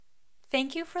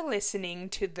Thank you for listening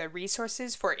to the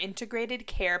Resources for Integrated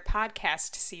Care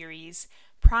podcast series,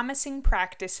 Promising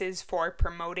Practices for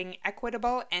Promoting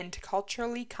Equitable and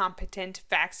Culturally Competent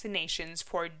Vaccinations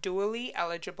for Dually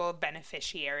Eligible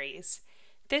Beneficiaries.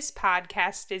 This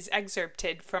podcast is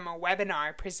excerpted from a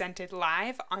webinar presented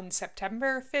live on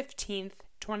September 15th,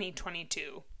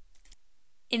 2022.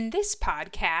 In this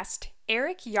podcast,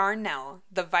 Eric Yarnell,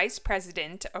 the Vice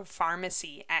President of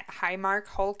Pharmacy at Highmark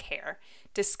Whole Care,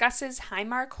 discusses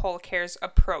Highmark Whole Care's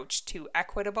approach to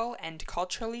equitable and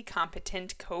culturally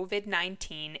competent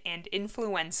COVID-19 and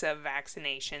influenza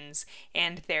vaccinations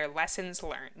and their lessons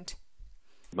learned.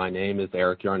 My name is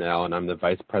Eric Yarnell, and I'm the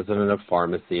Vice President of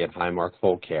Pharmacy at Highmark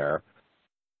Whole Care.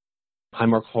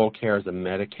 Highmark Whole Care is a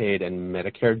Medicaid and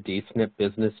Medicare D-SNP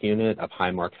business unit of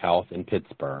Highmark Health in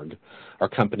Pittsburgh. Our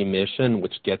company mission,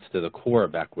 which gets to the core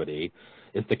of equity,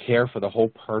 is to care for the whole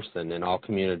person in all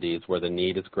communities where the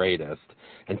need is greatest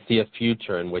and see a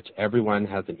future in which everyone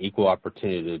has an equal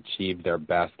opportunity to achieve their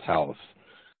best health.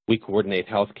 We coordinate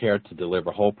health care to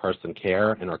deliver whole person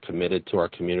care and are committed to our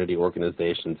community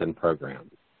organizations and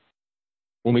programs.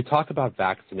 When we talk about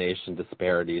vaccination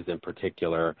disparities in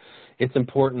particular, it's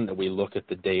important that we look at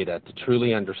the data to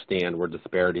truly understand where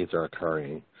disparities are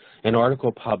occurring. An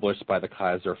article published by the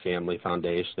Kaiser Family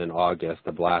Foundation in August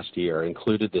of last year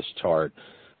included this chart,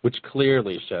 which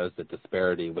clearly shows that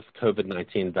disparity with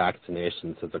COVID-19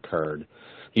 vaccinations has occurred.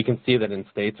 You can see that in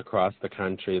states across the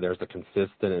country, there's a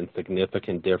consistent and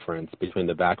significant difference between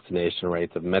the vaccination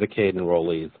rates of Medicaid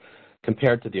enrollees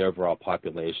compared to the overall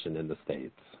population in the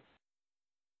states.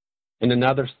 In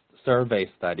another survey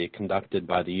study conducted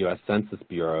by the U.S. Census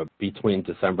Bureau between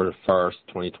December 1st,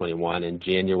 2021 and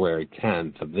January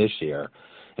 10th of this year,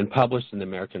 and published in the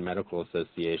American Medical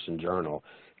Association Journal,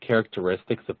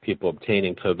 characteristics of people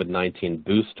obtaining COVID-19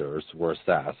 boosters were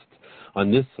assessed.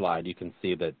 On this slide, you can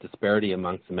see that disparity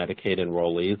amongst Medicaid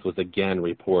enrollees was again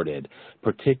reported,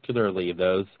 particularly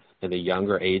those in the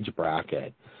younger age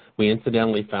bracket. We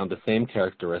incidentally found the same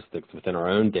characteristics within our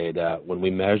own data when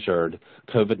we measured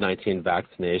COVID-19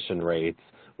 vaccination rates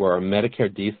where our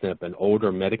Medicare D-SNP and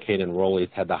older Medicaid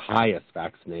enrollees had the highest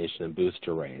vaccination and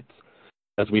booster rates.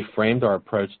 As we framed our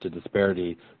approach to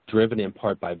disparity, driven in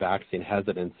part by vaccine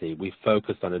hesitancy, we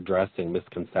focused on addressing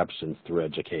misconceptions through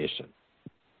education.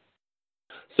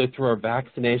 So through our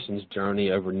vaccinations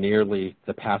journey over nearly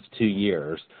the past 2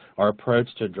 years, our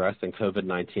approach to addressing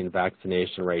COVID-19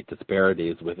 vaccination rate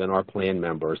disparities within our plan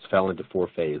members fell into 4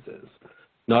 phases.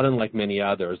 Not unlike many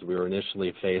others, we were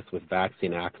initially faced with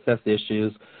vaccine access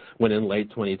issues when in late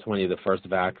 2020 the first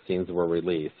vaccines were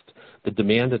released. The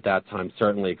demand at that time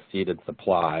certainly exceeded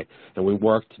supply, and we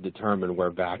worked to determine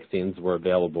where vaccines were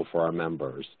available for our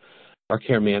members. Our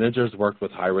care managers worked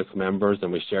with high-risk members,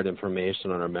 and we shared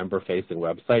information on our member-facing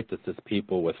website to assist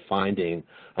people with finding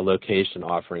a location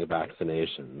offering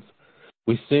vaccinations.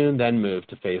 We soon then moved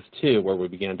to phase 2, where we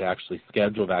began to actually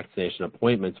schedule vaccination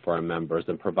appointments for our members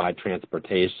and provide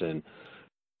transportation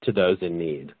to those in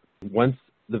need. Once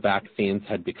the vaccines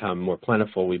had become more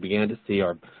plentiful, we began to see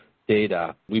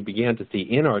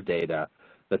in our data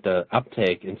that the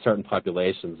uptake in certain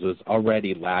populations was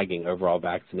already lagging overall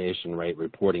vaccination rate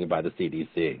reporting by the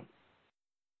CDC.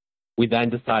 We then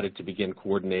decided to begin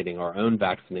coordinating our own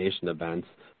vaccination events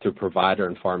through provider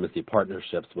and pharmacy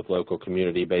partnerships with local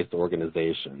community-based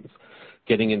organizations.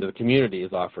 Getting into the communities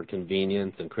offered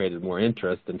convenience and created more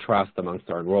interest and trust amongst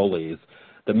our enrollees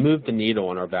that moved the needle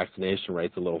on our vaccination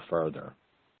rates a little further.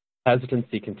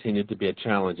 Hesitancy continued to be a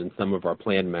challenge in some of our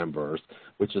plan members,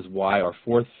 which is why our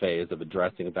 4th phase of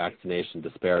addressing vaccination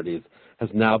disparities has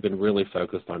now been really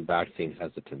focused on vaccine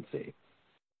hesitancy.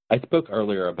 I spoke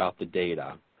earlier about the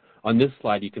data. On this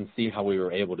slide, you can see how we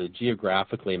were able to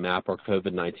geographically map our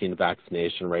COVID-19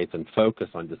 vaccination rates and focus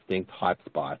on distinct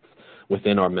hotspots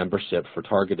within our membership for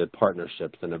targeted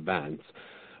partnerships and events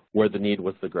where the need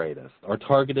was the greatest. Our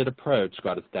targeted approach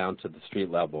got us down to the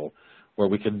street level, where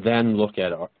we could then look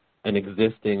at an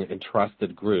existing and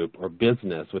trusted group or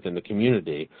business within the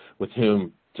community with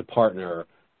whom to partner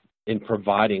in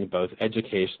providing both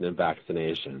education and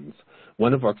vaccinations.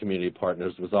 One of our community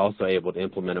partners was also able to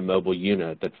implement a mobile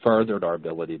unit that furthered our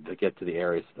ability to get to the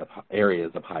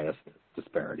areas of highest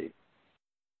disparity.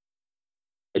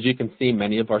 As you can see,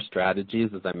 many of our strategies,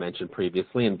 as I mentioned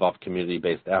previously, involve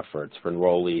community-based efforts for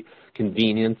enrollee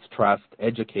convenience, trust,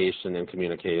 education, and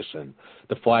communication.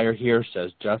 The flyer here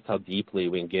shows just how deeply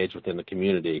we engage within the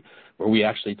community, where we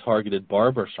actually targeted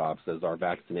barber shops as our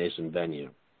vaccination venue.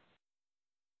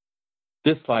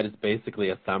 This slide is basically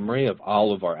a summary of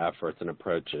all of our efforts and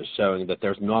approaches, showing that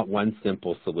there's not one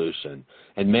simple solution,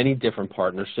 and many different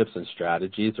partnerships and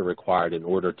strategies are required in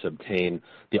order to obtain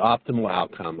the optimal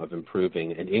outcome of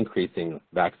improving and increasing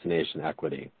vaccination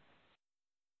equity.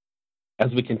 As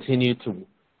we continue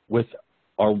with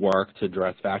our work to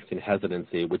address vaccine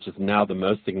hesitancy, which is now the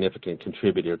most significant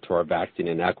contributor to our vaccine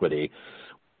inequity,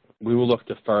 we will look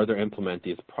to further implement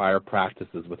these prior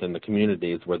practices within the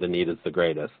communities where the need is the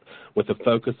greatest, with a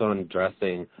focus on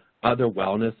addressing other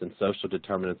wellness and social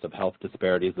determinants of health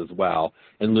disparities as well,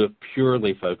 in lieu of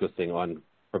purely focusing on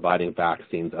providing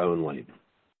vaccines only.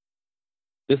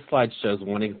 This slide shows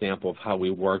one example of how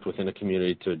we worked within a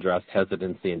community to address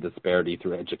hesitancy and disparity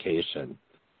through education.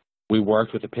 We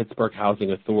worked with the Pittsburgh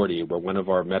Housing Authority, where one of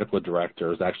our medical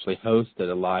directors actually hosted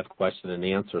a live question and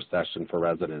answer session for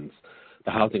residents.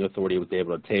 The Housing Authority was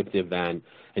able to tape the event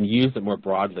and use it more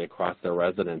broadly across their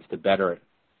residents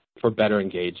for better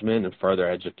engagement and further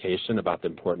education about the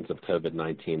importance of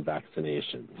COVID-19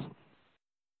 vaccinations.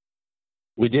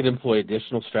 We did employ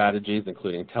additional strategies,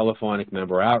 including telephonic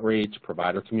member outreach,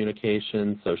 provider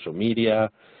communication, social media,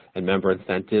 and member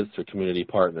incentives through community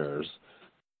partners.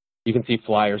 You can see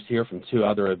flyers here from 2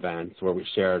 other events where we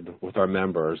shared with our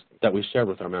members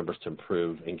to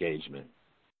improve engagement.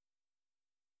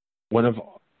 One of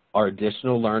our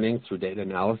additional learnings through data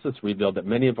analysis revealed that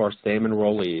many of our same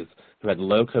enrollees who had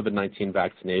low COVID-19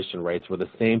 vaccination rates were the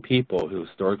same people who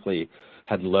historically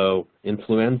had low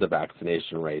influenza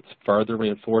vaccination rates, further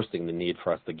reinforcing the need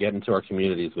for us to get into our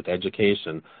communities with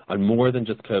education on more than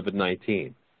just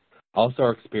COVID-19. Also,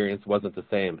 our experience wasn't the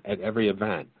same at every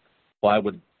event. While I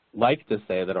would like to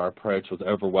say that our approach was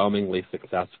overwhelmingly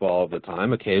successful all the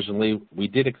time, occasionally we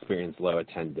did experience low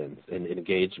attendance and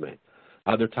engagement.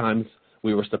 Other times,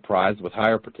 we were surprised with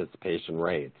higher participation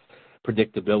rates.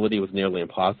 Predictability was nearly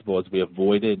impossible as we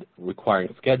avoided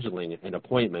requiring scheduling and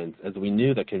appointments, as we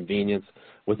knew that convenience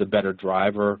was a better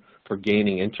driver for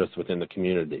gaining interest within the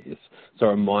communities. So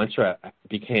our mantra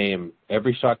became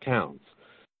every shot counts,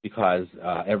 because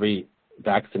every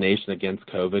vaccination against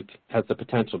COVID has the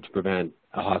potential to prevent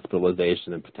a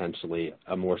hospitalization and potentially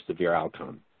a more severe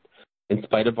outcome. In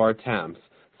spite of our attempts,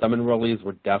 some enrollees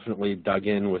were definitely dug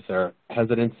in with their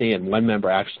hesitancy, and one member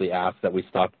actually asked that we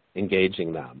stop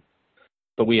engaging them.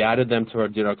 But we added them to our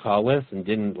do not call list and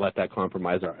didn't let that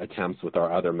compromise our attempts with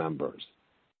our other members.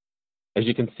 As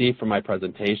you can see from my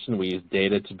presentation, we used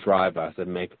data to drive us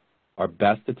and make our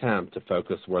best attempt to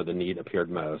focus where the need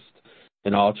appeared most.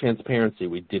 In all transparency,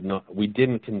 we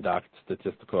didn't conduct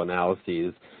statistical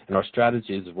analyses, and our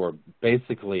strategies were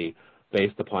basically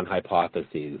based upon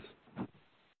hypotheses.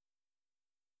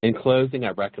 In closing,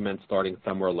 I recommend starting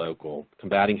somewhere local.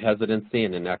 Combating hesitancy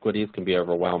and inequities can be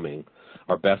overwhelming.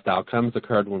 Our best outcomes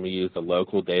occurred when we used a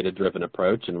local data-driven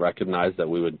approach and recognized that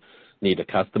we would need to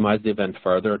customize the event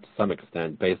further to some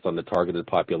extent based on the targeted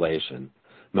population.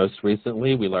 Most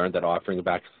recently, we learned that offering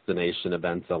vaccination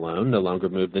events alone no longer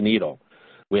moved the needle.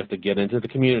 We have to get into the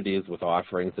communities with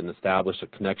offerings and establish a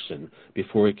connection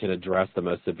before we can address the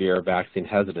most severe vaccine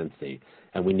hesitancy,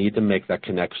 and we need to make that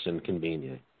connection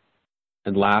convenient.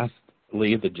 And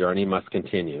lastly, the journey must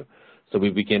continue. So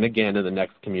we begin again in the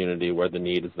next community where the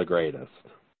need is the greatest.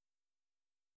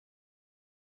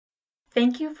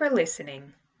 Thank you for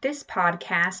listening. This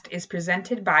podcast is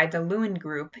presented by the Lewin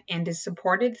Group and is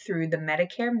supported through the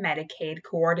Medicare-Medicaid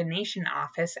Coordination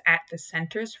Office at the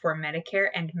Centers for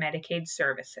Medicare and Medicaid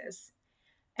Services.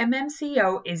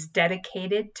 MMCO is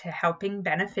dedicated to helping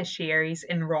beneficiaries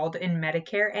enrolled in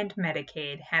Medicare and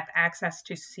Medicaid have access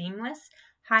to seamless,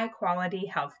 high-quality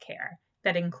health care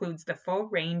that includes the full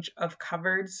range of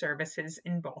covered services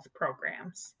in both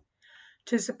programs.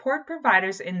 To support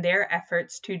providers in their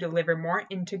efforts to deliver more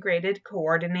integrated,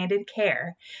 coordinated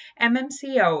care,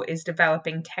 MMCO is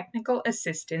developing technical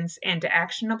assistance and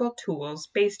actionable tools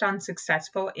based on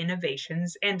successful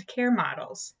innovations and care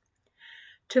models.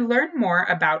 To learn more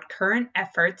about current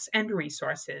efforts and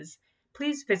resources,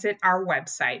 please visit our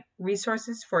website,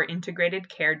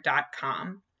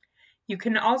 resourcesforintegratedcare.com. You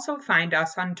can also find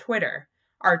us on Twitter.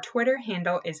 Our Twitter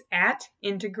handle is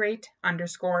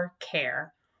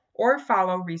 @integrate_care, or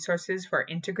follow Resources for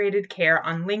Integrated Care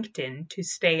on LinkedIn to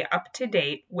stay up to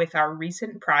date with our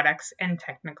recent products and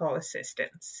technical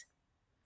assistance.